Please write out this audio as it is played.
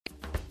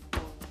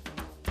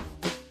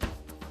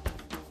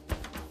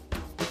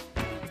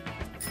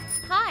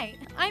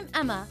I'm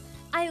Emma.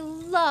 I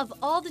love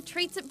all the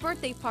treats at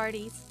birthday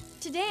parties.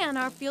 Today on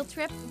our field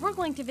trip, we're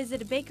going to visit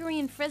a bakery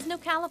in Fresno,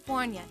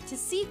 California to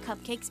see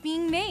cupcakes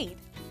being made.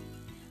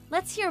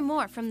 Let's hear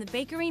more from the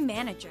bakery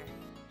manager.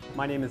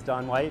 My name is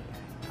Don White.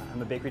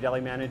 I'm a bakery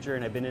deli manager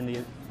and I've been in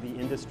the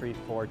industry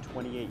for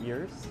 28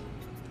 years.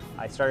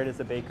 I started as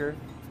a baker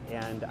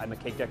and I'm a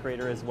cake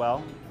decorator as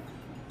well.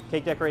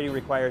 Cake decorating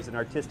requires an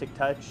artistic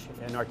touch,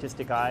 an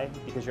artistic eye,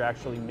 because you're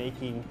actually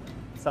making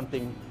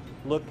something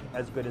look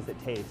as good as it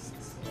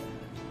tastes.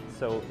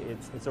 So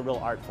it's a real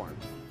art form.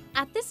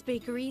 At this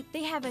bakery,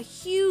 they have a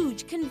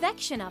huge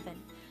convection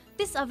oven.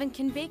 This oven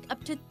can bake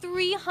up to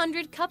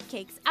 300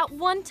 cupcakes at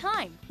one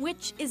time,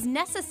 which is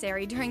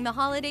necessary during the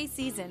holiday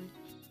season.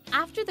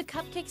 After the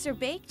cupcakes are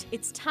baked,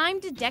 it's time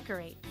to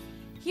decorate.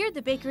 Here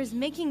the baker is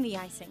making the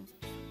icing.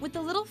 With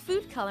a little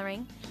food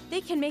coloring,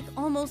 they can make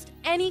almost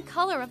any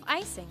color of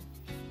icing.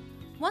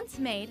 Once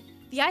made,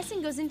 the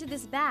icing goes into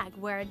this bag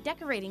where a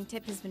decorating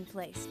tip has been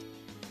placed.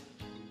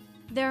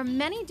 There are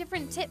many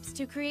different tips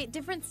to create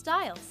different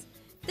styles.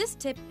 This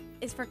tip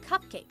is for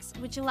cupcakes,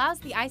 which allows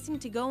the icing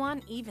to go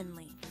on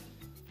evenly.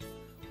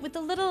 With a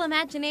little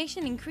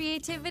imagination and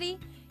creativity,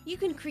 you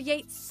can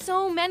create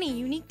so many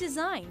unique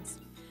designs.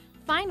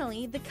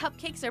 Finally, the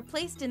cupcakes are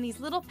placed in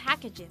these little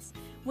packages,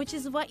 which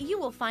is what you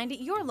will find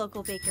at your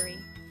local bakery.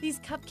 These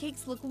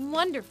cupcakes look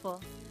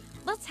wonderful.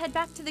 Let's head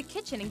back to the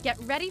kitchen and get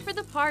ready for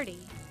the party.